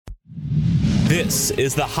This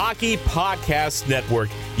is the Hockey Podcast Network,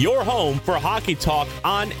 your home for hockey talk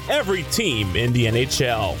on every team in the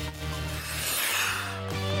NHL.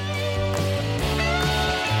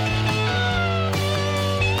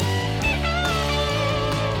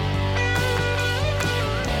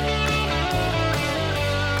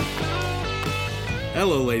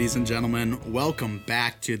 Hello, ladies and gentlemen. Welcome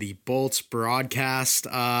back to the Bolts broadcast.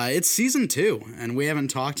 It's season 2, and we haven't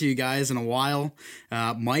talked to you guys in a while.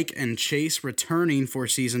 Mike and Chase returning for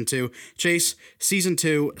season 2. Chase, season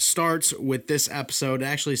 2 starts with this episode. It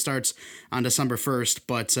actually starts on December 1st,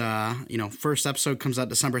 but, first episode comes out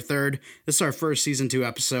December 3rd. This is our first season 2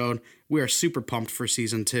 episode. We are super pumped for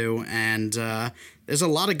season 2, and there's a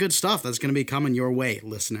lot of good stuff that's going to be coming your way,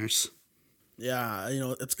 listeners. Yeah,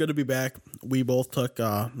 it's good to be back. We both took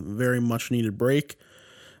a very much needed break.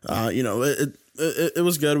 It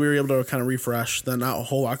was good. We were able to kind of refresh. Then not a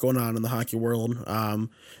whole lot going on in the hockey world.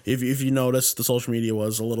 If you noticed, the social media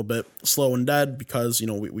was a little bit slow and dead because,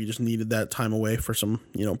 we just needed that time away for some,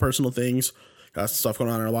 personal things. Got some stuff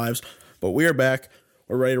going on in our lives. But we are back.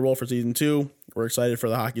 We're ready to roll for season 2. We're excited for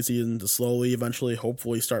the hockey season to slowly, eventually,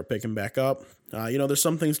 hopefully start picking back up. There's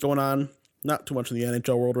some things going on. Not too much in the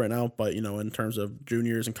NHL world right now, but, in terms of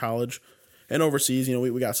juniors and college and overseas,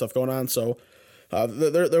 we got stuff going on. So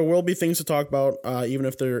there will be things to talk about, even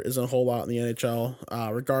if there isn't a whole lot in the NHL.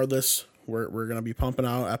 Regardless, we're going to be pumping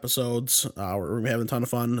out episodes. We're having a ton of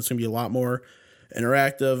fun. It's going to be a lot more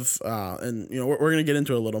interactive. And we're going to get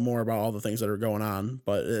into a little more about all the things that are going on.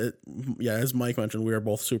 But, as Mike mentioned, we are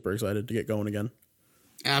both super excited to get going again.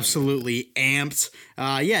 Absolutely amped.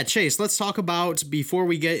 Chase, let's talk about, before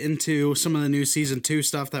we get into some of the new season 2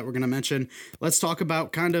 stuff that we're going to mention, let's talk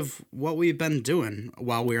about kind of what we've been doing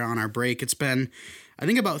while we're on our break. It's been, I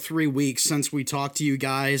think, about 3 weeks since we talked to you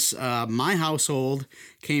guys. My household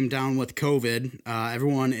came down with COVID.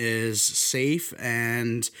 Everyone is safe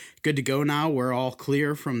and good to go now. We're all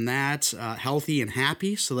clear from that, healthy and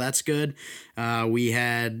happy, so that's good. We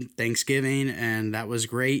had Thanksgiving, and that was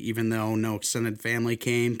great, even though no extended family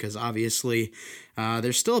came, because obviously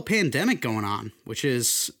there's still a pandemic going on, which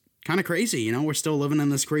is kind of crazy. We're still living in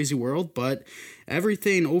this crazy world, but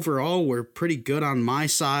everything overall, we're pretty good on my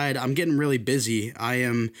side. I'm getting really busy. I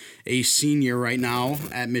am a senior right now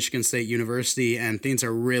at Michigan State University, and things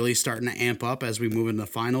are really starting to amp up as we move into the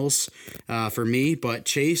finals for me. But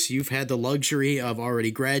Chase, you've had the luxury of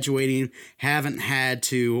already graduating, haven't had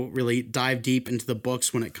to really dive deep into the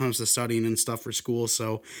books when it comes to studying and stuff for school.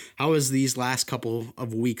 So how has these last couple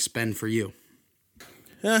of weeks been for you?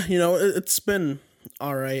 Yeah, it's been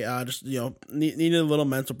all right. Just, needed a little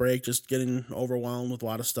mental break, just getting overwhelmed with a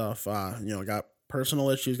lot of stuff. Got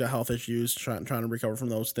personal issues, got health issues, trying to recover from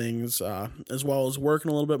those things, as well as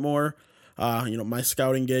working a little bit more. My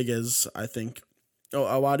scouting gig is, I think,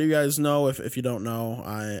 a lot of you guys know, if you don't know,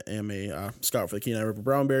 I am a scout for the Kenai River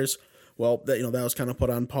Brown Bears. Well, that was kind of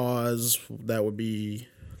put on pause. That would be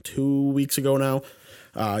 2 weeks ago now.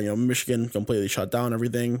 Michigan completely shut down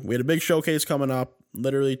everything. We had a big showcase coming up,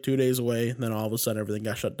 literally 2 days away. Then all of a sudden everything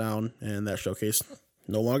got shut down, and that showcase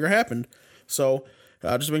no longer happened. So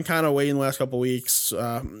just been kind of waiting the last couple of weeks.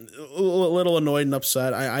 A little annoyed and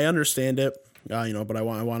upset. I understand it, but I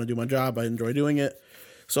want to do my job. I enjoy doing it.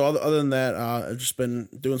 So other than that, I've just been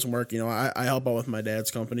doing some work. I help out with my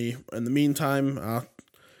dad's company. In the meantime,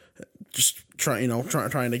 just trying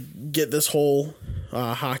to get this whole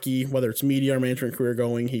hockey, whether it's media or management career,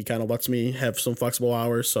 going. He kind of lets me have some flexible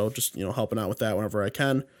hours, so just helping out with that whenever I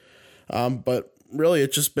can. But really,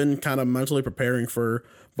 it's just been kind of mentally preparing for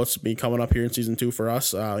what's been coming up here in season 2 for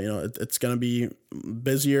us. It's going to be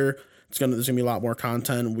busier. There's going to be a lot more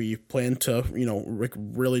content. We plan to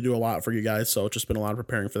really do a lot for you guys, so it's just been a lot of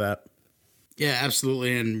preparing for that. Yeah,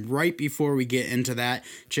 absolutely. And right before we get into that,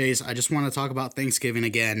 Chase, I just want to talk about Thanksgiving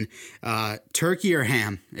again. Turkey or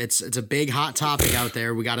ham? It's a big hot topic out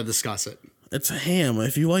there. We got to discuss it. It's ham.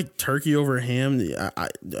 If you like turkey over ham,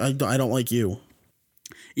 I don't like you.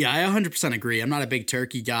 Yeah, I 100% agree. I'm not a big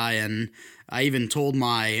turkey guy, and I even told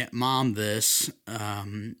my mom this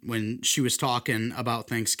when she was talking about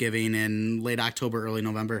Thanksgiving in late October, early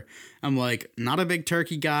November. I'm like, not a big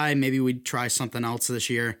turkey guy. Maybe we'd try something else this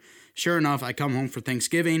year. Sure enough, I come home for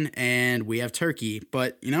Thanksgiving and we have turkey.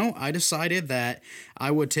 But, I decided that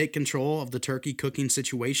I would take control of the turkey cooking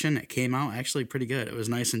situation. It came out actually pretty good. It was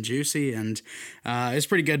nice and juicy, and it was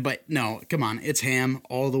pretty good. But no, come on, it's ham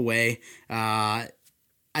all the way.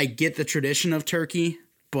 I get the tradition of turkey,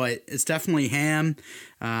 but it's definitely ham.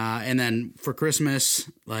 And then for Christmas,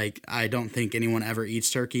 I don't think anyone ever eats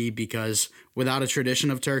turkey, because without a tradition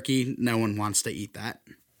of turkey, no one wants to eat that.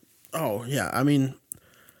 Oh, yeah. I mean,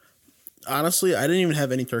 Honestly, I didn't even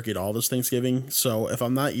have any turkey at all this Thanksgiving. So if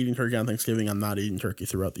I'm not eating turkey on Thanksgiving, I'm not eating turkey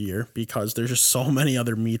throughout the year because there's just so many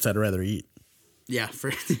other meats I'd rather eat. Yeah,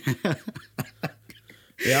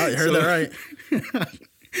 Yeah, you heard that right.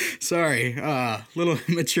 Sorry, little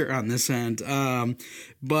immature on this end.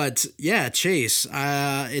 But yeah, Chase,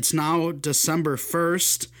 it's now December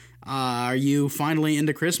 1st. Are you finally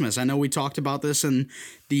into Christmas? I know we talked about this in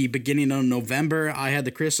the beginning of November. I had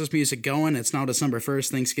the Christmas music going. It's now December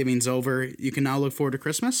 1st. Thanksgiving's over. You can now look forward to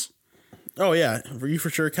Christmas? Oh, yeah. You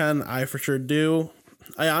for sure can. I for sure do.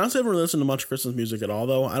 I honestly haven't really listened to much Christmas music at all,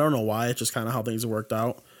 though. I don't know why. It's just kind of how things have worked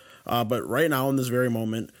out. But right now, in this very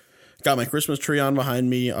moment, got my Christmas tree on behind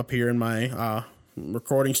me up here in my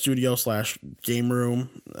recording studio / game room.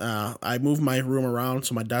 I moved my room around,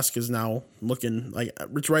 so my desk is now looking like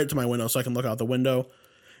it's right to my window, so I can look out the window,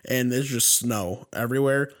 and there's just snow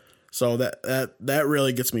everywhere. So that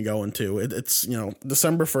really gets me going too. It's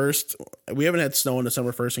December 1st. We haven't had snow on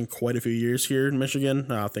December 1st in quite a few years here in Michigan.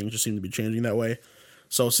 Things just seem to be changing that way.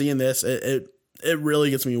 So seeing this, it really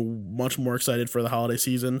gets me much more excited for the holiday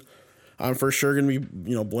season. I'm for sure going to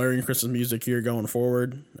be, blaring Christmas music here going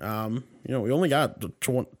forward. We only got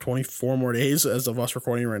 24 more days as of us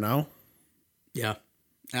recording right now. Yeah,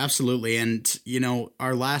 absolutely. And,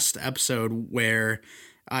 our last episode where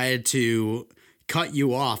I had to cut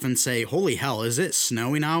you off and say, holy hell, is it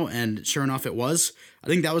snowing out? And sure enough, it was. I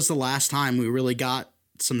think that was the last time we really got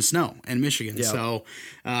some snow in Michigan. Yeah. So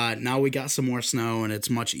now we got some more snow, and it's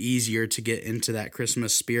much easier to get into that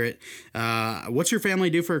Christmas spirit. What's your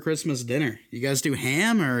family do for a Christmas dinner? You guys do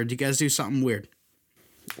ham, or do you guys do something weird?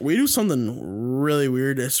 We do something really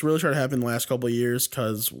weird. It's really started happening the last couple of years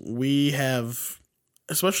because we have,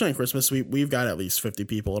 especially on Christmas, we've got at least 50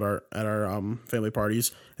 people at our family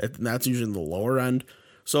parties, and that's usually the lower end.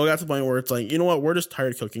 So it got to the point where it's like, you know what, we're just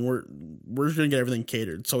tired of cooking. We're just gonna get everything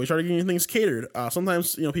catered. So we started getting things catered.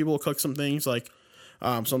 Sometimes people will cook some things like,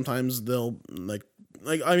 sometimes they'll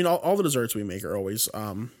all the desserts we make are always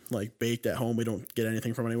like baked at home. We don't get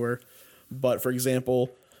anything from anywhere. But for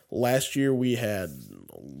example, last year we had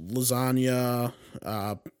lasagna,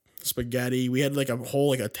 spaghetti. We had like a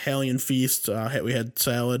whole Italian feast. We had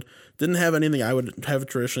salad. Didn't have anything I would have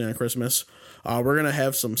traditionally on Christmas. We're gonna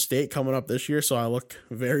have some steak coming up this year, so I look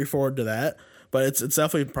very forward to that. But it's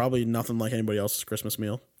definitely probably nothing like anybody else's Christmas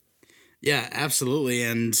meal. Yeah, absolutely.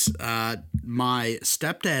 And my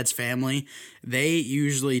stepdad's family, they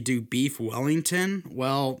usually do beef Wellington.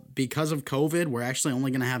 Well, because of COVID, we're actually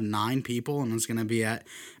only going to have 9 people, and it's going to be at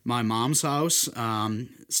my mom's house.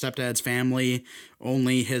 Stepdad's family,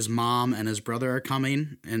 only his mom and his brother are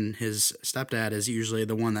coming, and his stepdad is usually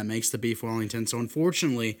the one that makes the beef Wellington. So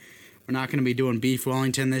unfortunately, we're not going to be doing beef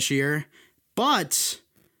Wellington this year, but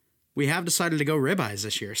we have decided to go ribeyes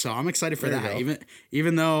this year, so I'm excited for that.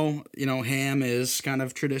 Even though ham is kind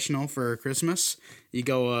of traditional for Christmas, you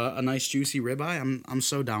go a nice juicy ribeye. I'm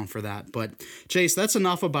so down for that. But Chase, that's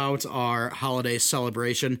enough about our holiday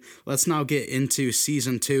celebration. Let's now get into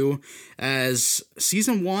season 2, as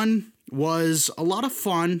season 1 was a lot of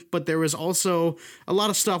fun, but there was also a lot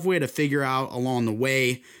of stuff we had to figure out along the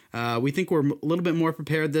way. We think we're a little bit more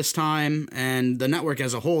prepared this time, and the network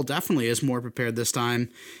as a whole definitely is more prepared this time.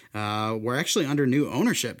 We're actually under new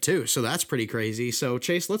ownership too, so that's pretty crazy. So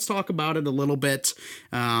Chase, let's talk about it a little bit.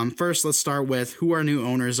 First, let's start with who our new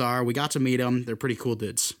owners are. We got to meet them. They're pretty cool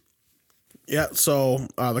dudes. Yeah, so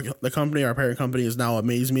the company, our parent company, is now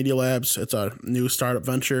Amaze Media Labs. It's a new startup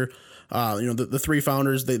venture. The 3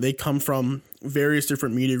 founders, they come from various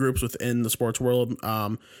different media groups within the sports world.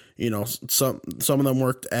 Some of them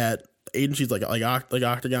worked at agencies like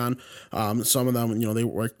Octagon. Some of them, they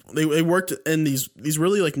worked in these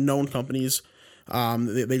really known companies.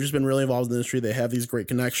 They've just been really involved in the industry. They have these great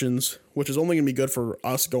connections, which is only going to be good for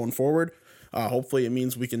us going forward. Hopefully, it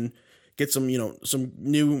means we can get some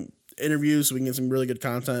new interviews, so we can get some really good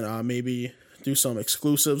content. Maybe do some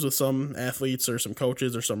exclusives with some athletes or some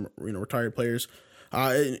coaches or some retired players.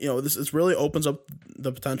 This really opens up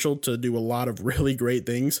the potential to do a lot of really great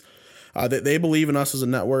things. They believe in us as a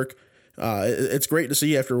network. It's great to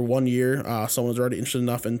see after 1 year, someone's already interested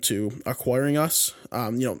enough into acquiring us.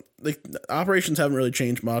 The operations haven't really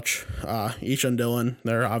changed much. Isha and Dylan,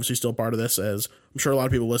 they're obviously still part of this, as I'm sure a lot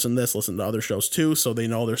of people listen to other shows too, so they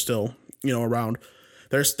know they're still around.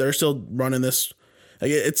 They're still running this.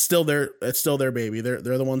 It's still their baby. They're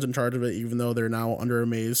the ones in charge of it, even though they're now under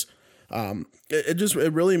Amaze.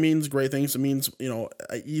 It really means great things. It means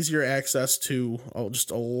easier access to just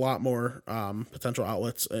a lot more potential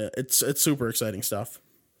outlets. It's super exciting stuff.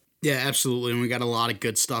 Yeah, absolutely. And we got a lot of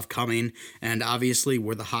good stuff coming. And obviously,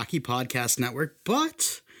 we're the Hockey Podcast Network,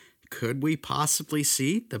 but could we possibly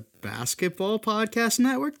see the Basketball Podcast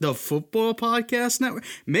Network, the Football Podcast Network?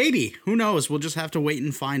 Maybe. Who knows? We'll just have to wait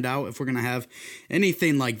and find out if we're going to have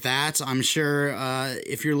anything like that. I'm sure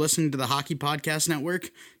if you're listening to the Hockey Podcast Network,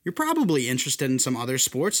 you're probably interested in some other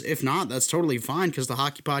sports. If not, that's totally fine because the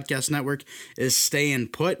Hockey Podcast Network is staying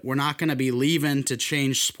put. We're not going to be leaving to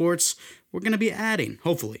change sports. We're going to be adding,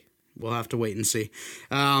 hopefully. We'll have to wait and see.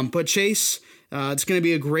 But Chase, it's going to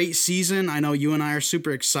be a great season. I know you and I are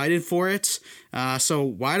super excited for it. So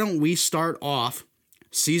why don't we start off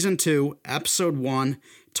Season 2, Episode 1,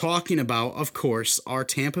 talking about, of course, our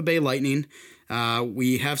Tampa Bay Lightning.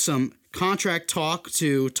 We have some contract talk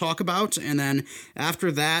to talk about, and then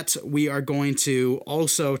after that, we are going to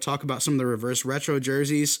also talk about some of the reverse retro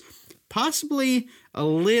jerseys, possibly a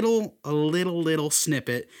little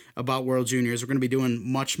snippet about World Juniors. We're going to be doing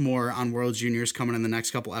much more on World Juniors coming in the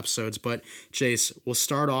next couple episodes. But Chase, we'll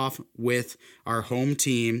start off with our home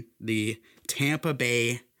team, the Tampa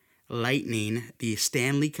Bay Lightning, the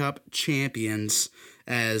Stanley Cup champions,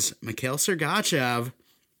 as Mikhail Sergachev,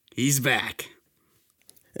 he's back.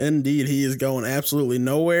 Indeed, he is going absolutely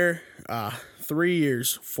nowhere. 3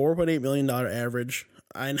 years, $4.8 million average.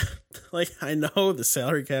 I know the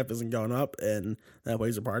salary cap isn't going up, and that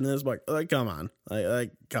plays a part in this. But come on,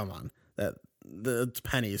 come on. It's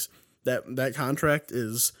pennies. That contract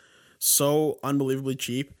is so unbelievably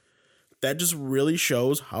cheap. That just really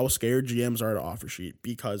shows how scared GMs are to offer sheet,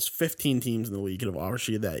 because 15 teams in the league could have offer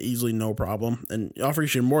sheet that easily, no problem, and offer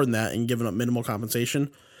sheet more than that and giving up minimal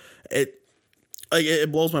compensation.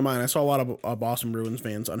 It blows my mind. I saw a lot of Boston Bruins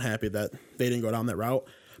fans unhappy that they didn't go down that route.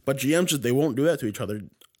 But GMs just, they won't do that to each other.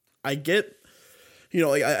 I get,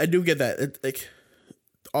 I do get that.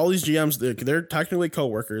 All these GMs, they're technically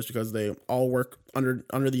co-workers because they all work under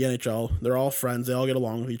the NHL. They're all friends. They all get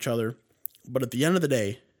along with each other. But at the end of the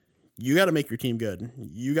day, you got to make your team good.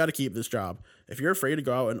 You got to keep this job. If you're afraid to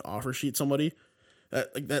go out and offer sheet somebody,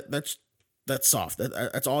 that's soft.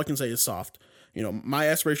 That's all I can say is soft. My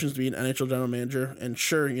aspiration is to be an NHL general manager, and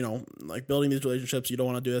sure, building these relationships, you don't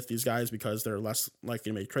want to do this with these guys because they're less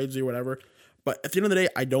likely to make trades or whatever. But at the end of the day,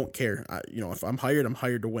 I don't care. If I'm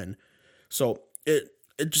hired to win. So it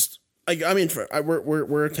just, we're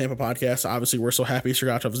a Tampa podcast. Obviously, we're so happy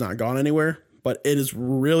Sergachev has not gone anywhere, but it is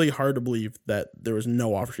really hard to believe that there was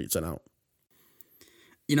no offer sheet sent out.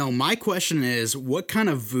 My question is, what kind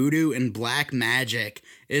of voodoo and black magic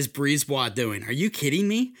is Brisebois doing? Are you kidding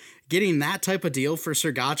me? Getting that type of deal for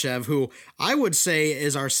Sergachev, who I would say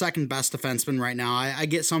is our second best defenseman right now. I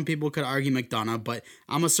get some people could argue McDonough, but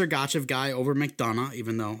I'm a Sergachev guy over McDonough,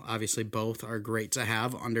 even though obviously both are great to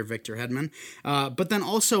have under Victor Hedman. But then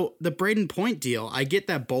also the Braden Point deal. I get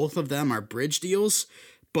that both of them are bridge deals,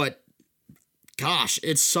 but gosh,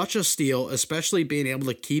 it's such a steal, especially being able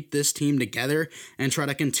to keep this team together and try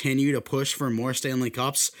to continue to push for more Stanley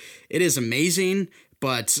Cups. It is amazing,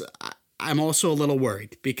 but I'm also a little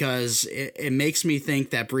worried because it makes me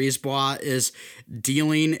think that Brisebois is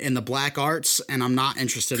dealing in the black arts, and I'm not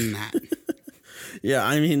interested in that. Yeah,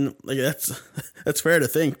 that's fair to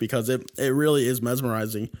think because it really is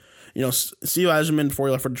mesmerizing. Steve Yzerman, before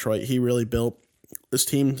he left for Detroit, he really built this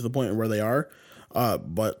team to the point where they are.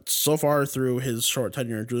 But so far through his short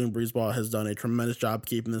tenure, Julien Brisebois has done a tremendous job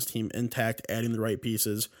keeping this team intact, adding the right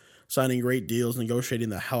pieces, signing great deals, negotiating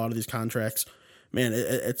the hell out of these contracts. Man,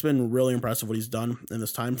 it's been really impressive what he's done in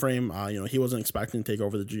this time frame. He wasn't expecting to take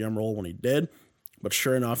over the GM role when he did, but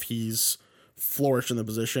sure enough, he's flourished in the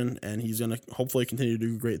position, and he's going to hopefully continue to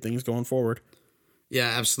do great things going forward.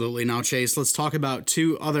 Yeah, absolutely. Now, Chase, let's talk about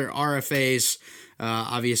two other RFAs.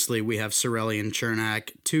 Obviously, we have Cirelli and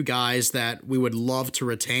Chernak, two guys that we would love to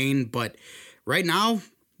retain, but right now,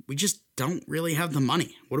 we just don't really have the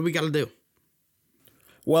money. What do we got to do?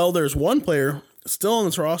 Well, there's one player still on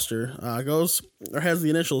this roster, has the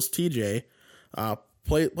initials TJ,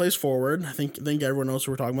 plays forward. I think everyone knows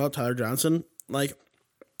who we're talking about, Tyler Johnson.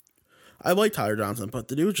 I like Tyler Johnson, but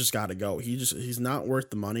the dude's just got to go. He's not worth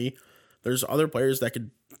the money. There's other players that could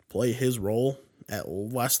play his role at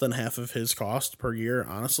less than half of his cost per year,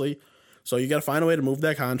 honestly. So you got to find a way to move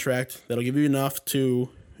that contract that'll give you enough to,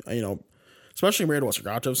 especially compared to what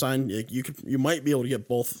Sergachev signed. You might be able to get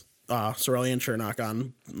both Cirelli and Chernak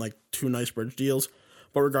on two nice bridge deals,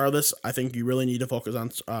 but regardless, I think you really need to focus on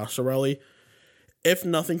Cirelli. If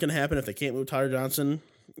nothing can happen, if they can't move Tyler Johnson,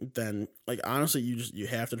 then honestly, you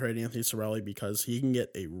have to trade Anthony Cirelli because he can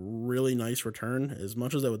get a really nice return. As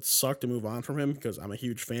much as it would suck to move on from him, because I'm a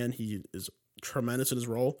huge fan, he is tremendous in his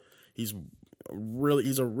role. He's a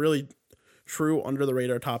really true under the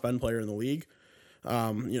radar top end player in the league.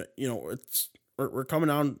 We're coming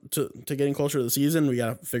down to getting closer to the season. We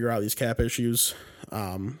got to figure out these cap issues.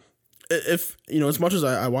 if as much as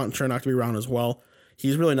I want Chernak to be around as well,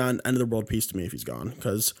 he's really not an end of the world piece to me if he's gone,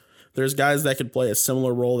 because there's guys that could play a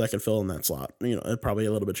similar role that could fill in that slot. Probably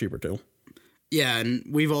a little bit cheaper too. Yeah, and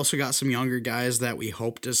we've also got some younger guys that we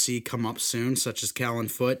hope to see come up soon, such as Callan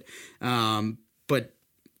Foote. But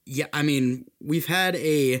yeah, I mean, we've had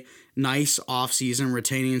a nice offseason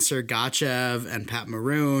retaining Sergachev and Pat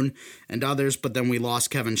Maroon and others, but then we lost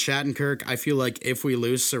Kevin Shattenkirk. I feel like if we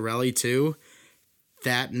lose Cirelli too,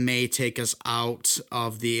 that may take us out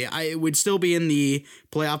of it would still be in the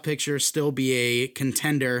playoff picture, still be a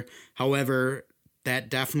contender. However, that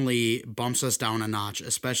definitely bumps us down a notch,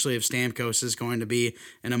 especially if Stamkos is going to be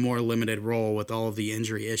in a more limited role with all of the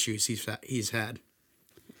injury issues he's had.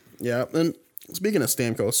 Yeah, and speaking of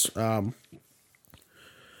Stamkos,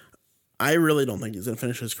 I really don't think he's going to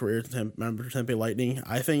finish his career at Tempe Lightning.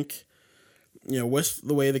 I think, with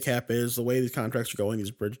the way the cap is, the way these contracts are going,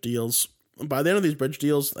 these bridge deals, by the end of these bridge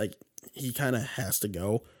deals, like, he kind of has to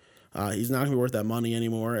go. He's not going to be worth that money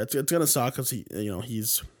anymore. It's going to suck because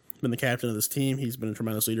he's been the captain of this team. He's been a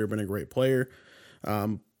tremendous leader, been a great player.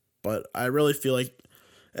 But I really feel like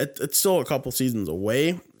it's still a couple seasons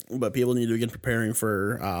away, but people need to begin preparing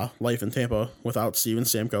for life in Tampa without Steven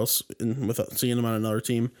Stamkos and without seeing him on another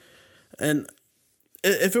team. And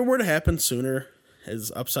if it were to happen sooner,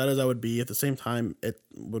 as upset as I would be, at the same time, it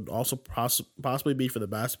would also possibly be for the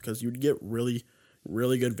best, because you'd get really,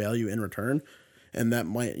 really good value in return, and that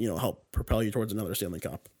might help propel you towards another Stanley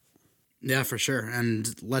Cup. Yeah, for sure.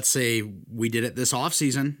 And let's say we did it this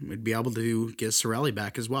offseason, we'd be able to get Cirelli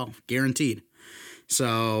back as well, guaranteed.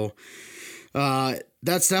 So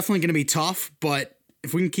that's definitely going to be tough, but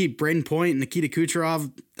if we can keep Braden Point and Nikita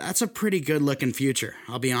Kucherov, that's a pretty good looking future.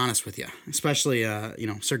 I'll be honest with you, especially,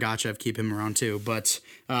 Sergachev, keep him around too, but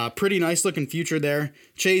pretty nice looking future there.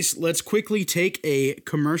 Chase, let's quickly take a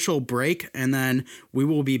commercial break, and then we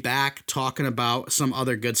will be back talking about some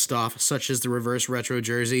other good stuff, such as the reverse retro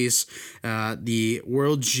jerseys, the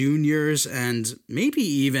World Juniors, and maybe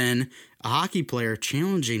even a hockey player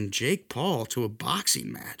challenging Jake Paul to a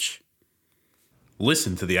boxing match.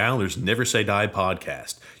 Listen to the Islanders Never Say Die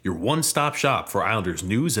podcast, your one-stop shop for Islanders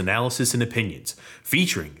news, analysis, and opinions,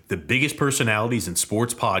 featuring the biggest personalities in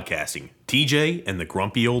sports podcasting, TJ and the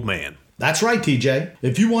Grumpy Old Man. That's right, TJ.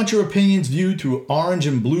 If you want your opinions viewed through orange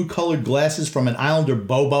and blue colored glasses from an Islander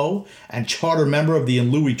Bobo and charter member of the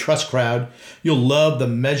Louis Trust crowd, you'll love the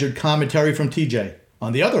measured commentary from TJ.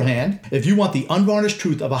 On the other hand, if you want the unvarnished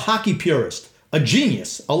truth of a hockey purist, a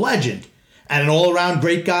genius, a legend, and an all-around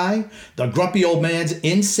great guy, the Grumpy Old Man's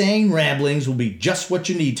insane ramblings will be just what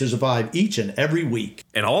you need to survive each and every week.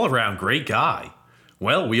 An all-around great guy?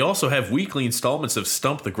 Well, we also have weekly installments of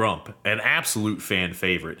Stump the Grump, an absolute fan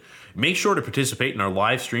favorite. Make sure to participate in our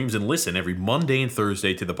live streams and listen every Monday and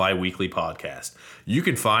Thursday to the bi-weekly podcast. You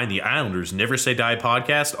can find the Islanders Never Say Die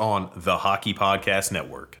podcast on the Hockey Podcast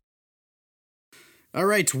Network. All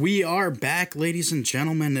right, we are back, ladies and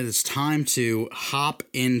gentlemen. It is time to hop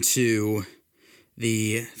into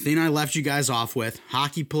the thing I left you guys off with.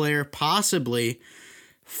 Hockey player possibly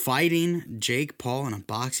fighting Jake Paul in a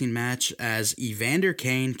boxing match, as Evander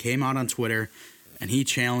Kane came out on Twitter and he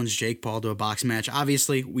challenged Jake Paul to a boxing match.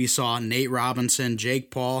 Obviously, we saw Nate Robinson,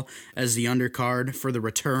 Jake Paul as the undercard for the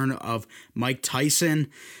return of Mike Tyson.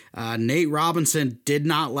 Nate Robinson did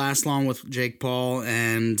not last long with Jake Paul,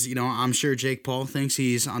 and, I'm sure Jake Paul thinks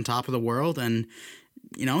he's on top of the world, and,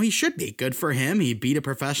 he should be. Good for him. He beat a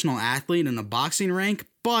professional athlete in a boxing rank,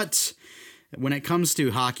 but when it comes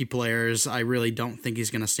to hockey players, I really don't think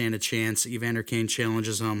he's going to stand a chance. Evander Kane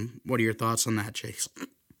challenges him. What are your thoughts on that, Chase?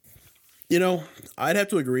 I'd have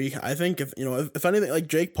to agree. I think if anything, like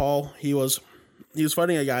Jake Paul, he was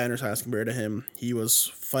fighting a guy undersized compared to him. He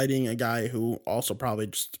was fighting a guy who also probably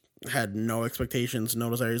just had no expectations, no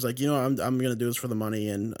desire. He's like, I'm gonna do this for the money,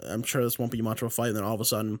 and I'm sure this won't be much of a fight. And then all of a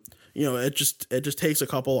sudden, it just takes a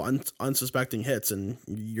couple unsuspecting hits, and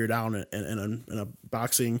you're down in a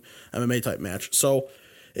boxing MMA type match. So,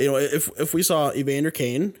 if we saw Evander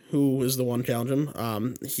Kane, who is the one challenging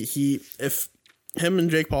him, if him and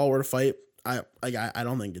Jake Paul were to fight, I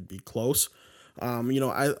don't think it'd be close.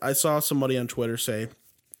 I saw somebody on Twitter say,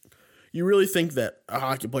 you really think that a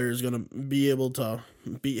hockey player is going to be able to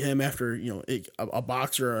beat him after, a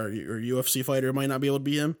boxer or UFC fighter might not be able to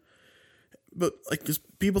beat him? But, because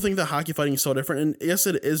people think that hockey fighting is so different, and yes,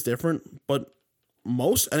 it is different, but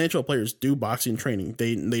most NHL players do boxing training.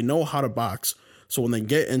 They know how to box, so when they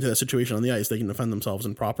get into that situation on the ice, they can defend themselves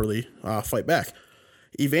and properly fight back.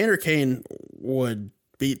 Evander Kane would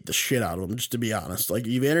beat the shit out of him, just to be honest. Like,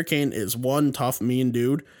 Evander Kane is one tough, mean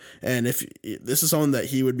dude, and if this is something that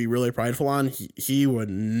he would be really prideful on, he would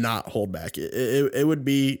not hold back. It would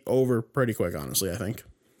be over pretty quick, honestly, I think.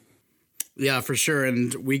 Yeah, for sure.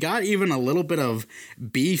 And we got even a little bit of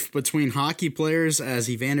beef between hockey players as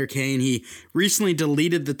Evander Kane. He recently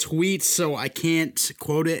deleted the tweet, so I can't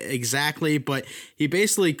quote it exactly, but he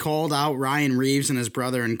basically called out Ryan Reeves and his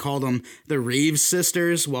brother and called them the Reeves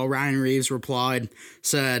sisters, while Ryan Reeves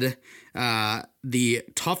said, the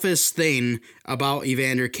toughest thing about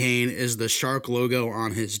Evander Kane is the shark logo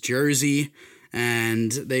on his jersey.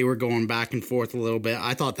 And they were going back and forth a little bit.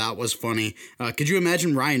 I thought that was funny. Could you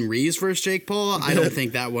imagine Ryan Reeves versus Jake Paul? I don't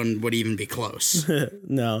think that one would even be close.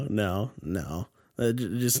 No.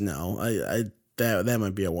 Just no. That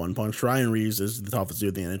might be a one punch. Ryan Reeves is the toughest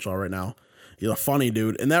dude in the NHL right now. He's a funny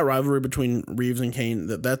dude. And that rivalry between Reeves and Kane,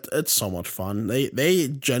 it's so much fun. They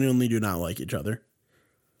genuinely do not like each other.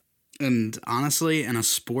 And honestly, in a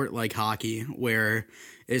sport like hockey, where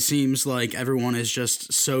it seems like everyone is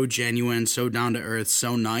just so genuine, so down to earth,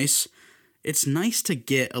 so nice, it's nice to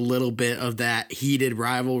get a little bit of that heated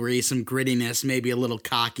rivalry, some grittiness, maybe a little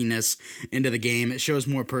cockiness into the game. It shows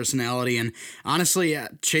more personality. And honestly,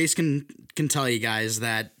 Chase can tell you guys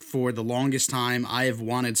that for the longest time, I have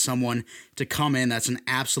wanted someone to come in that's an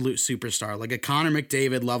absolute superstar, like a Connor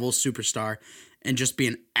McDavid level superstar, and just be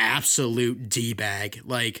an absolute D-bag.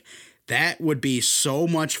 Like, that would be so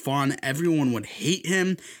much fun. Everyone would hate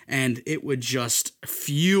him, and it would just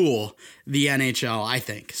fuel the NHL, I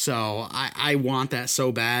think. So I want that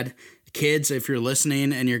so bad. Kids, if you're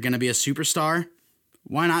listening and you're going to be a superstar,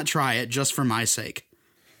 why not try it just for my sake?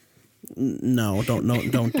 No, don't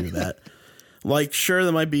do that. Like, sure,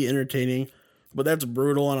 that might be entertaining, but that's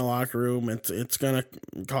brutal in a locker room. It's gonna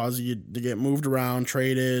cause you to get moved around,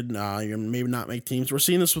 traded. You maybe not make teams. We're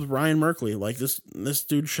seeing this with Ryan Merkley. Like, this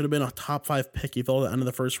dude should have been a top 5 pick. He fell at the end of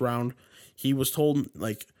the first round. He was told,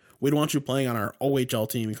 like, we don't want you playing on our OHL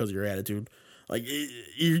team because of your attitude. Like,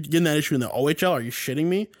 you're getting that issue in the OHL? Are you shitting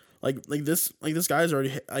me? Like this guy's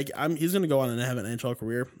already he's gonna go on and have an NHL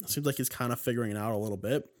career. It seems like he's kind of figuring it out a little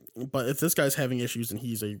bit. But if this guy's having issues and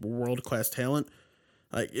he's a world class talent,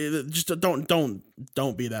 like, just don't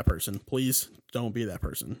be that person. Please don't be that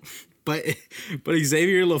person. But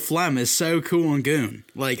Xavier Laflamme is so cool and goon.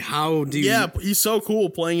 Like, how do you... Yeah, he's so cool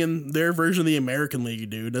playing in their version of the American League,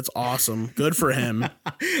 dude. That's awesome. Good for him.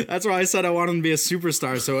 That's why I said I want him to be a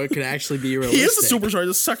superstar, so it could actually be realistic. He is a superstar. He's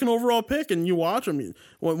a second overall pick, and you watch him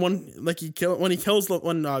when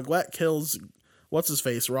Glatt kills what's his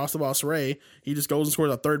face, Ross the Boss Ray. He just goes and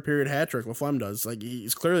scores a third period hat trick. Laflamme does. Like,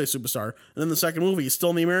 he's clearly a superstar. And then the second movie, he's still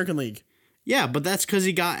in the American League. Yeah, but that's because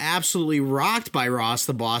he got absolutely rocked by Ross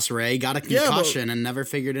the Boss Ray, got a concussion, and never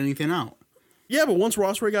figured anything out. Yeah, but once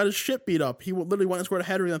Ross Ray got his shit beat up, he literally went and scored a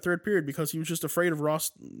hat trick in the third period because he was just afraid of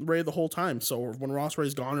Ross Ray the whole time. So when Ross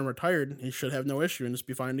Ray's gone and retired, he should have no issue and just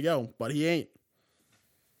be fine to go. But he ain't.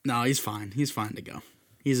 No, he's fine. He's fine to go.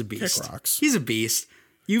 He's a beast. Kick rocks. He's a beast.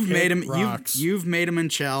 You've made him. Rocks. You've made him in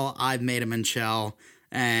Chell. I've made him in Chell,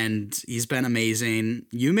 and he's been amazing.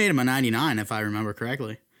 You made him a 99, if I remember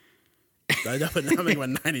correctly. I definitely make him a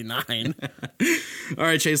 99. All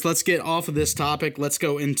right, Chase. Let's get off of this topic. Let's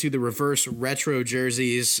go into the reverse retro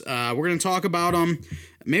jerseys. We're going to talk about them.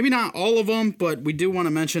 Maybe not all of them, but we do want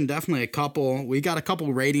to mention definitely a couple. We got a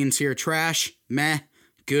couple ratings here: trash, meh,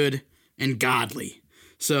 good, and godly.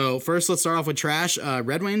 So first, let's start off with trash.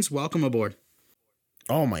 Red Wings, welcome aboard.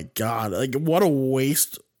 Oh my God. Like, what a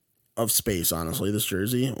waste of space, honestly, this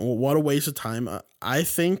jersey. What a waste of time. I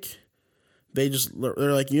think they're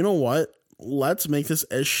like, you know what? Let's make this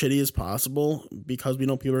as shitty as possible because we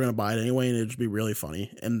know people are going to buy it anyway and it'd just be really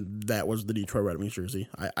funny. And that was the Detroit Red Wings jersey.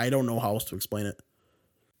 I don't know how else to explain it.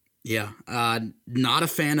 Yeah, not a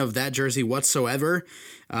fan of that jersey whatsoever.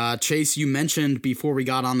 Chase, you mentioned before we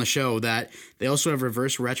got on the show that they also have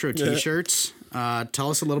reverse retro t-shirts. Tell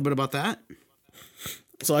us a little bit about that.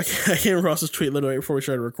 So I came across this tweet literally before we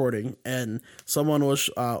started recording, and someone was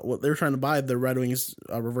they were trying to buy the Red Wings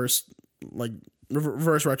reverse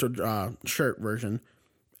retro shirt version,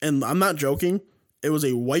 and I'm not joking. It was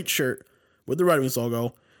a white shirt with the Red Wings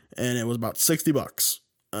logo, and it was about $60.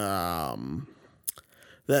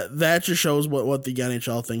 That just shows what the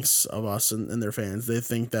NHL thinks of us and their fans. They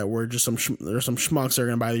think that we're just there's some schmucks that are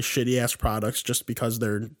gonna buy these shitty ass products just because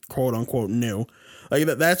they're quote unquote new. Like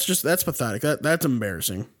that's pathetic. That's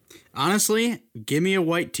embarrassing. Honestly, give me a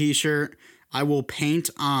white t-shirt. I will paint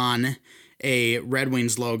on a Red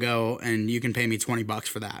Wings logo, and you can pay me $20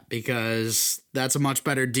 for that because that's a much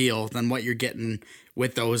better deal than what you're getting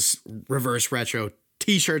with those reverse retro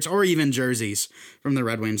t-shirts or even jerseys from the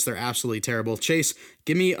Red Wings. They're absolutely terrible. Chase,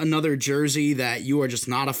 give me another jersey that you are just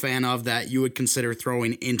not a fan of that you would consider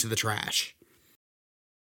throwing into the trash.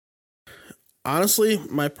 Honestly,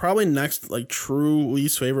 my probably next like true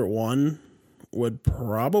least favorite one would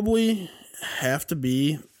probably have to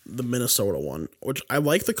be the Minnesota one, which I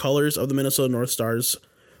like the colors of the Minnesota North Stars,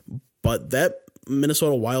 but that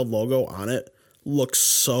Minnesota Wild logo on it looks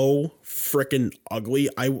so freaking ugly.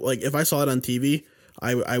 I like if I saw it on TV,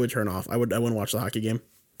 I would turn off. I wouldn't watch the hockey game.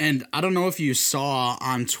 And I don't know if you saw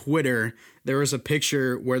on Twitter, there was a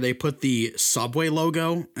picture where they put the Subway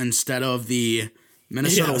logo instead of the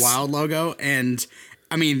Minnesota Wild logo. And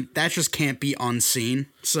I mean, that just can't be unseen.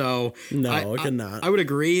 So no, it cannot. I would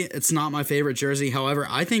agree. It's not my favorite jersey. However,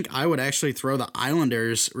 I think I would actually throw the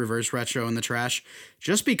Islanders reverse retro in the trash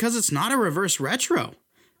just because it's not a reverse retro.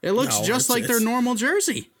 It looks just like their normal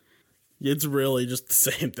jersey. It's really just the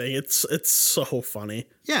same thing. It's so funny.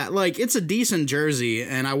 Yeah, like it's a decent jersey,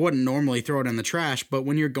 and I wouldn't normally throw it in the trash, but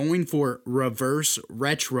when you're going for reverse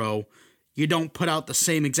retro, you don't put out the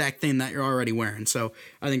same exact thing that you're already wearing. So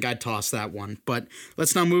I think I'd toss that one. But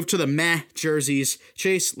let's now move to the meh jerseys.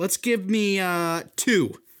 Chase, let's give me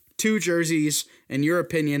two jerseys, in your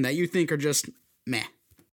opinion, that you think are just meh.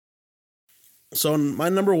 So my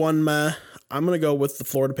number one meh, I'm going to go with the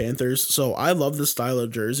Florida Panthers. So I love this style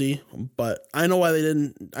of jersey, but I know why they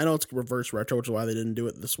didn't. I know it's reverse retro, which is why they didn't do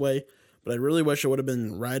it this way. But I really wish it would have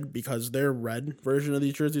been red because their red version of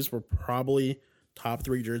these jerseys were probably top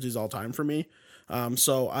 3 jerseys all time for me.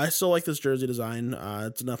 So I still like this jersey design.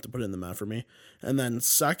 It's enough to put it in the meh for me. And then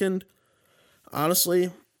second,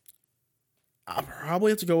 honestly, I'll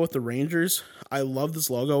probably have to go with the Rangers. I love this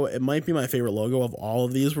logo. It might be my favorite logo of all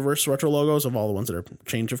of these reverse retro logos, of all the ones that are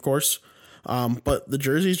changed, of course. But the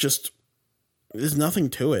jersey's just, there's nothing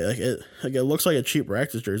to it. It looks like a cheap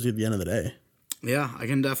practice jersey at the end of the day. Yeah, I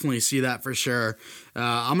can definitely see that for sure.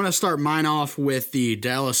 I'm going to start mine off with the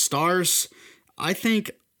Dallas Stars. I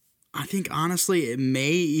think honestly it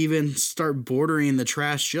may even start bordering the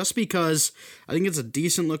trash just because I think it's a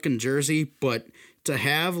decent looking jersey, but to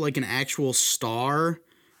have like an actual star,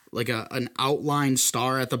 like an outline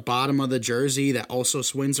star at the bottom of the jersey that also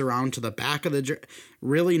swings around to the back of the jersey,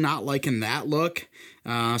 really not liking that look.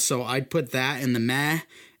 So I'd put that in the meh.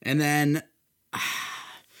 And then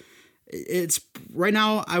it's right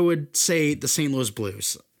now I would say the St. Louis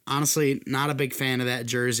Blues. Honestly, not a big fan of that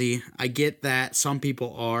jersey. I get that some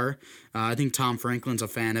people are. I think Tom Franklin's a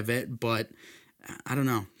fan of it, but I don't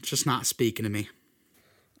know. It's just not speaking to me.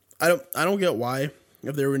 I don't get why,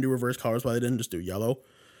 if they were going to do reverse colors, why they didn't just do yellow.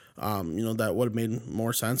 That would have made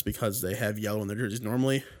more sense because they have yellow in their jerseys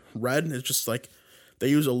normally. Red is just like, they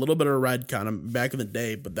use a little bit of red kind of back in the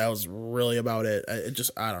day, but that was really about it.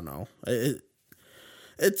 I don't know.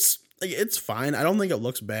 It's fine. I don't think it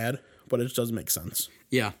looks bad, but it just doesn't make sense.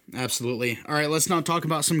 Yeah, absolutely. All right, let's now talk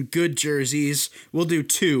about some good jerseys. We'll do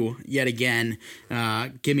 2 yet again.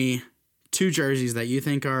 Give me 2 jerseys that you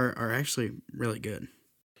think are actually really good.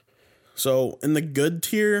 So in the good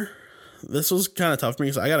tier, this was kind of tough for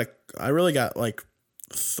me because I really got like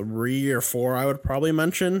 3 or 4 I would probably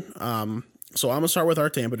mention. So I'm gonna start with our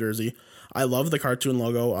Tampa jersey. I love the cartoon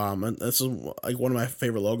logo. And this is like one of my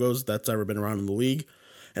favorite logos that's ever been around in the league.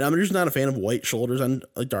 And I'm just not a fan of white shoulders on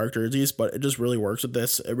like dark jerseys, but it just really works with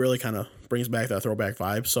this. It really kind of brings back that throwback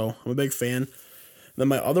vibe. So I'm a big fan. Then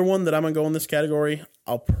my other one that I'm gonna go in this category,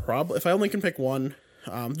 I'll probably, if I only can pick one,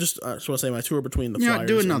 just want to say my 2 are between the Flyers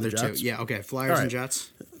do another and the Jets. 2. Yeah, okay. Flyers and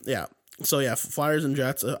Jets. Yeah. So yeah, Flyers and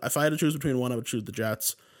Jets. If I had to choose between one, I would choose the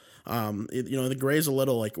Jets. The gray's a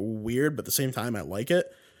little like weird, but at the same time, I like it.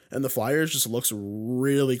 And the Flyers just looks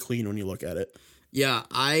really clean when you look at it. Yeah,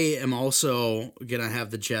 I am also going to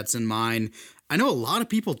have the Jets in mind. I know a lot of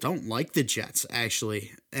people don't like the Jets,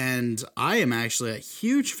 actually, and I am actually a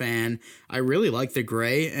huge fan. I really like the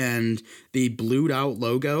gray and the blued out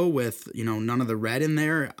logo with, none of the red in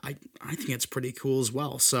there. I think it's pretty cool as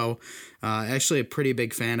well. So actually a pretty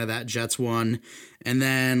big fan of that Jets one. And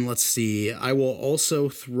then let's see, I will also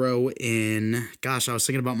throw in, I was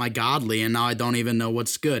thinking about my Godly, and now I don't even know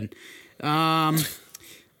what's good.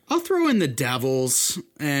 I'll throw in the Devils,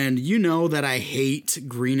 and you know that I hate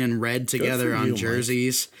green and red together on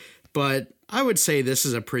jerseys, but I would say this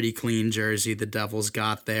is a pretty clean jersey the Devils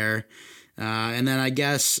got there. And then I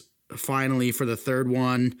guess finally for the third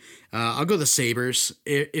one, I'll go the Sabres.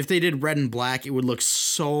 If they did red and black, it would look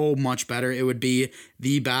so much better. It would be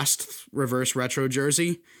the best reverse retro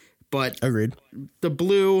jersey. But agreed. The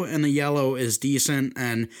blue and the yellow is decent,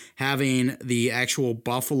 and having the actual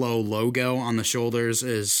Buffalo logo on the shoulders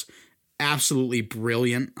is absolutely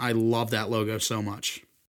brilliant. I love that logo so much.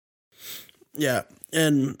 Yeah,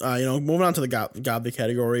 And, moving on to the godly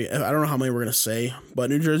category, I don't know how many we're going to say, but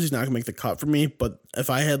New Jersey's not going to make the cut for me. But if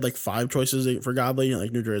I had like 5 choices for godly,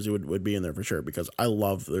 like New Jersey would be in there for sure because I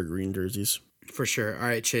love their green jerseys. For sure. All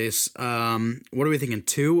right, Chase. What are we thinking,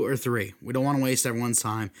 2 or 3? We don't want to waste everyone's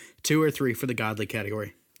time. 2 or 3 for the godly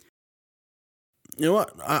category. You know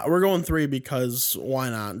what? We're going 3 because why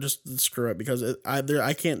not? Just screw it because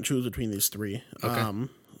I can't choose between these 3. Okay.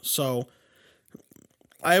 So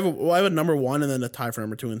I have a number 1 and then a tie for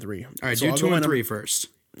number 2 and 3. All right, so do 2 and 3 first.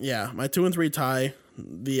 Yeah, my 2 and 3 tie,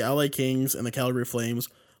 the LA Kings and the Calgary Flames.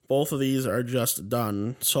 Both of these are just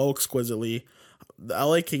done so exquisitely. The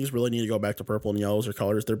LA Kings really need to go back to purple and yellows or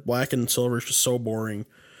colors. Their black and silver is just so boring.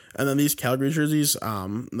 And then these Calgary jerseys, I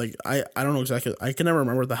don't know exactly. I can never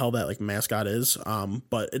remember what the hell that like mascot is.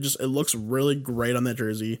 But it looks really great on that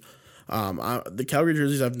jersey. The Calgary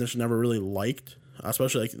jerseys I've just never really liked,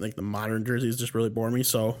 especially like the modern jerseys just really bore me.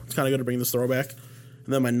 So it's kind of good to bring this throwback.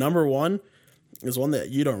 And then my number 1 is one that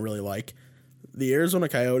you don't really like, the Arizona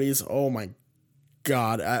Coyotes. Oh my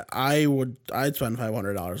God, I'd spend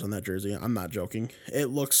 $500 on that jersey. I'm not joking.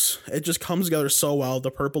 It just comes together so well.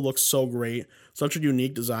 The purple looks so great. Such a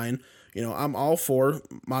unique design. I'm all for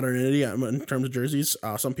modernity in terms of jerseys.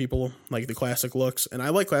 Some people like the classic looks, and I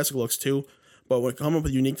like classic looks too. But when coming up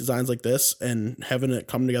with unique designs like this and having it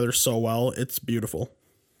come together so well, it's beautiful.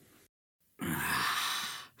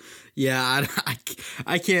 Yeah,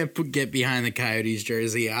 I can't get behind the Coyotes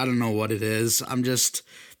jersey. I don't know what it is. I'm just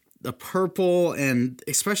the purple and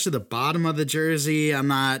especially the bottom of the jersey. I'm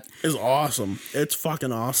not. It's awesome. It's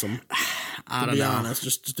fucking awesome. I don't know. To be honest,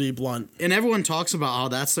 just to be blunt. And everyone talks about how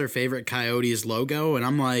that's their favorite Coyotes logo, and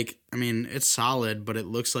I'm like, I mean, it's solid, but it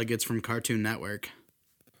looks like it's from Cartoon Network.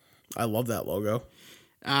 I love that logo.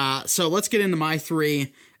 So let's get into my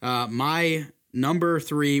 3. My number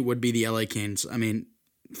 3 would be the LA Kings. I mean,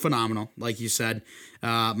 phenomenal, like you said.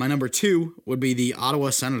 My number 2 would be the Ottawa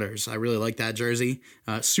Senators. I really like that jersey.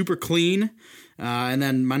 Super clean. And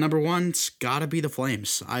then my number 1's got to be the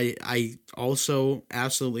Flames. I also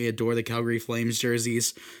absolutely adore the Calgary Flames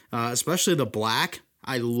jerseys, especially the black.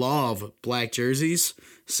 I love black jerseys.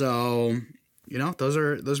 So, those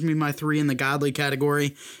are be my 3 in the godly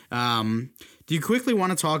category. Do you quickly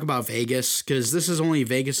want to talk about Vegas? Because this is only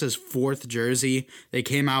Vegas's 4th jersey. They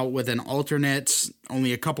came out with an alternate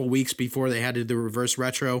only a couple weeks before they had to do the reverse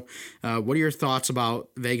retro. What are your thoughts about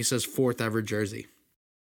Vegas's 4th ever jersey?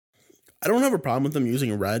 I don't have a problem with them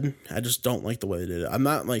using red. I just don't like the way they did it. I'm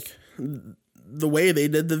not like the way they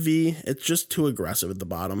did the V. It's just too aggressive at the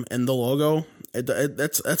bottom, and the logo.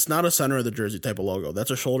 That's not a center of the jersey type of logo.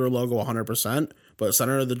 That's a shoulder logo 100%. But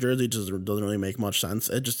center of the jersey just doesn't really make much sense.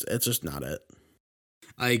 It's just not it.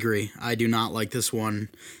 I agree. I do not like this one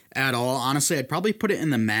at all. Honestly, I'd probably put it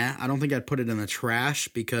in the mat. I don't think I'd put it in the trash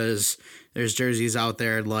because there's jerseys out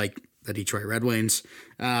there like the Detroit Red Wings.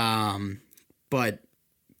 But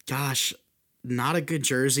gosh, not a good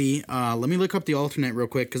jersey. Let me look up the alternate real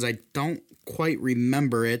quick because I don't quite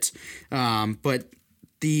remember it. But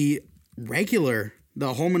the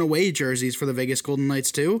home and away jerseys for the Vegas Golden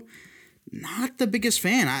Knights too, not the biggest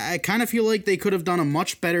fan. I kind of feel like they could have done a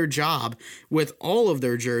much better job with all of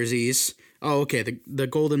their jerseys. Oh, okay. The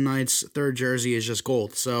Golden Knights' 3rd jersey is just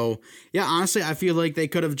gold. So, yeah, honestly, I feel like they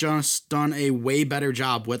could have just done a way better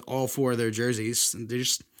job with all 4 of their jerseys. They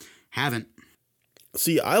just haven't.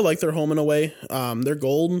 See, I like their home and away. Their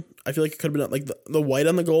gold, I feel like it could have been like the white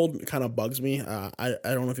on the gold kind of bugs me. I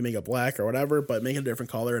don't know if you make it black or whatever, but make it a different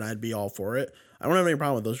color and I'd be all for it. I don't have any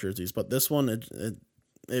problem with those jerseys, but this one,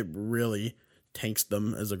 it really tanks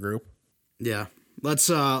them as a group. Yeah. Let's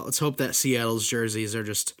hope that Seattle's jerseys are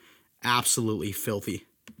just absolutely filthy.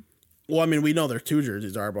 Well, I mean, we know their 2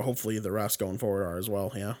 jerseys are, but hopefully the rest going forward are as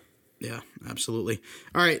well. Yeah. Yeah, absolutely.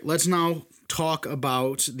 All right, let's now talk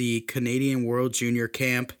about the Canadian World Junior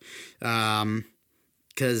Camp, because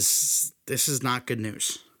this is not good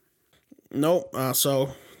news. Nope.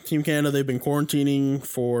 So Team Canada, they've been quarantining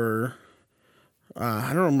for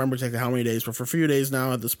I don't remember exactly how many days, but for a few days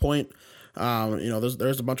now at this point.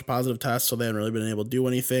 There's a bunch of positive tests, so they haven't really been able to do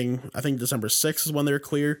anything. I think December 6th is when they're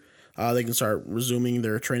clear. They can start resuming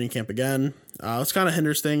their training camp again. This kind of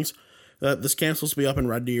hinders things. This camp's supposed to be up in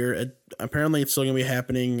Red Deer. Apparently, it's still going to be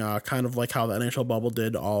happening, kind of like how the NHL bubble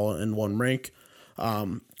did, all in one rink.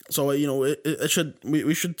 So it should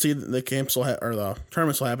we should see the camp still or the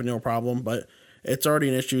tournament still happen, no problem. But it's already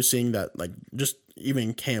an issue seeing that like just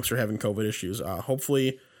even camps are having COVID issues.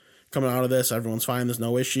 Hopefully, coming out of this, everyone's fine. There's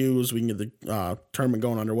no issues. We can get the tournament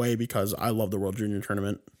going underway because I love the World Junior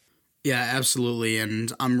Tournament. Yeah, absolutely,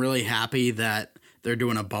 and I'm really happy that they're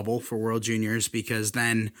doing a bubble for World Juniors because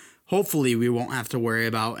then hopefully we won't have to worry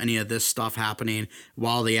about any of this stuff happening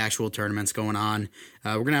while the actual tournament's going on.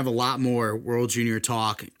 We're going to have a lot more World Junior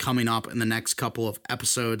talk coming up in the next couple of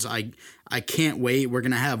episodes. I can't wait. We're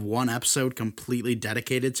going to have one episode completely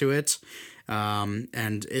dedicated to it.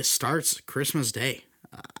 And it starts Christmas Day.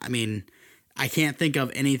 I mean, I can't think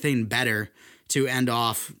of anything better to end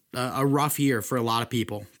off a rough year for a lot of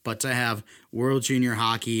people, but to have World Junior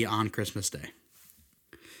Hockey on Christmas Day.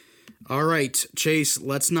 All right, Chase,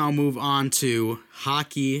 let's now move on to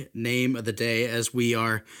Hockey Name of the Day as we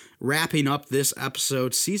are wrapping up this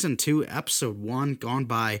episode. Season 2, Episode 1, gone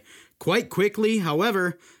by quite quickly.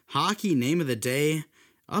 However, Hockey Name of the Day,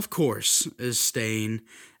 of course, is staying.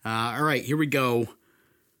 All right, here we go.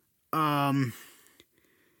 František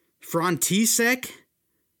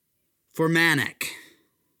Formanek.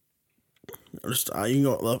 Just you can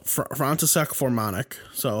go František Formanek.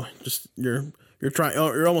 So just you're trying.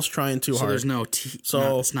 You're almost trying too hard. So there's no T. So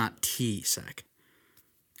no, it's not T-sec.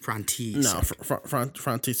 František. No,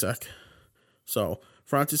 František. So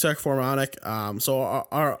František Formanek. So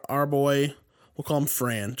our boy, we'll call him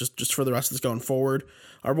Fran. Just for the rest of this going forward.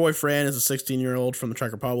 Our boy Fran is a 16-year-old from the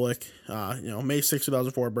Czech Republic. May 6,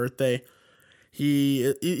 2004 birthday.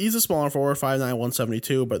 He's a smaller forward, 5'9",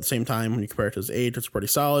 172, but at the same time, when you compare it to his age, it's pretty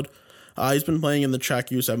solid. He's been playing in the Czech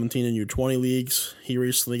U17 and U20 leagues. He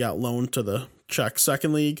recently got loaned to the Czech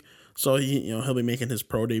second league, so he'll be making his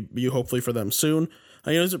pro debut hopefully for them soon.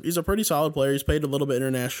 He's a pretty solid player. He's played a little bit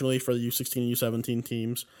internationally for the U16 and U17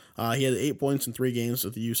 teams. He had 8 points in 3 games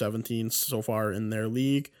with the U17s so far in their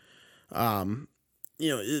league. This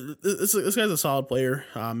guy's a solid player.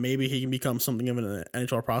 Maybe he can become something of an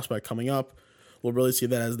NHL prospect coming up. We'll really see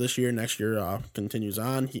that as this year, next year continues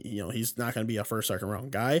on. He's not going to be a first, second round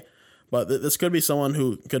guy, but this could be someone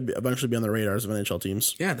who could eventually be on the radars of NHL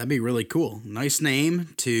teams. Yeah, that'd be really cool. Nice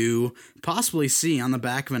name to possibly see on the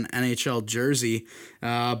back of an NHL jersey.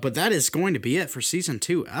 But that is going to be it for Season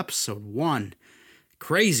 2, Episode 1.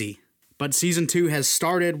 Crazy. But Season 2 has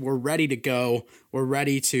started. We're ready to go. We're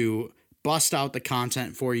ready to bust out the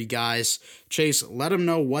content for you guys. Chase, let them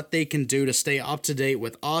know what they can do to stay up to date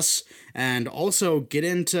with us and also get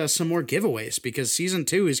into some more giveaways because Season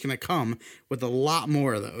 2 is going to come with a lot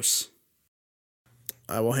more of those.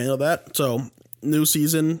 I will handle that. So, new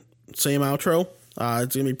season, same outro.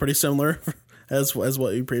 It's going to be pretty similar as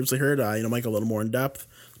what you previously heard. Mike a little more in depth,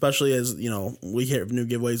 especially as, we hear new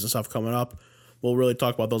giveaways and stuff coming up. We'll really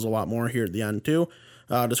talk about those a lot more here at the end too.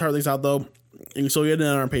 To start things out though, you can still get in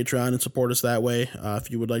on our Patreon and support us that way.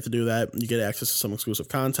 If you would like to do that, you get access to some exclusive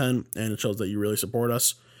content, and it shows that you really support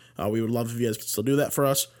us. We would love if you guys could still do that for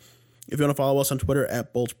us. If you want to follow us on Twitter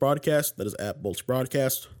at Bolts Broadcast, that is at Bolts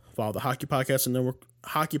Broadcast. Follow the Hockey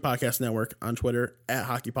Podcast Network on Twitter at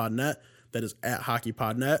HockeyPodNet. That is at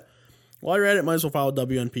HockeyPodNet. While you're at it, might as well follow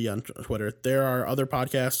WNP on Twitter. There are other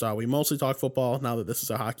podcasts. We mostly talk football now that this is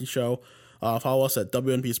a hockey show. Follow us at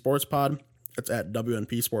WNP Sports Pod. It's at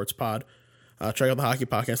WNP Sports Pod. Check out the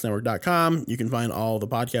hockeypodcastnetwork.com. You can find all the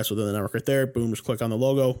podcasts within the network right there. Boom, just click on the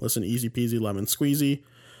logo. Listen, easy peasy, lemon squeezy.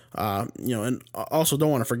 And also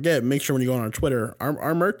don't want to forget, make sure when you go on our Twitter,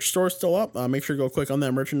 our merch store is still up. Make sure to go click on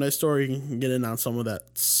that merchandise store. You can get in on some of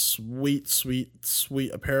that sweet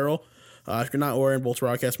apparel. If you're not wearing Bolts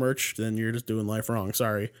Broadcast merch, then you're just doing life wrong.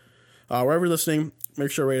 Sorry. Wherever you're listening,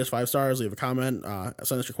 make sure to rate us 5 stars, leave a comment,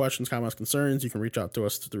 send us your questions, comments, concerns. You can reach out to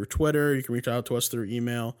us through Twitter. You can reach out to us through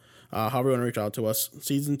email. However you want to reach out to us.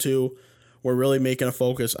 Season 2, we're really making a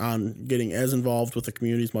focus on getting as involved with the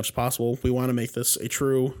community as much as possible. We want to make this a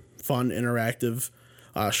true, fun, interactive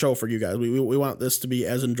show for you guys. We want this to be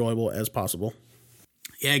as enjoyable as possible.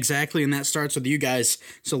 Yeah, exactly, and that starts with you guys.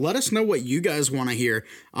 So let us know what you guys want to hear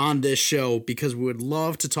on this show because we would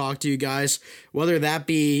love to talk to you guys, whether that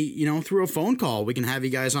be, through a phone call. We can have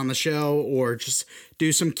you guys on the show or just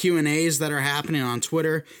do some Q&As that are happening on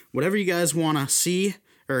Twitter. Whatever you guys want to see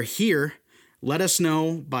or hear, let us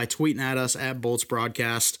know by tweeting at us at Bolts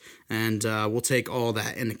Broadcast, and we'll take all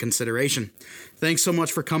that into consideration. Thanks so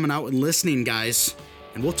much for coming out and listening, guys,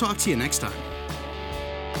 and we'll talk to you next time.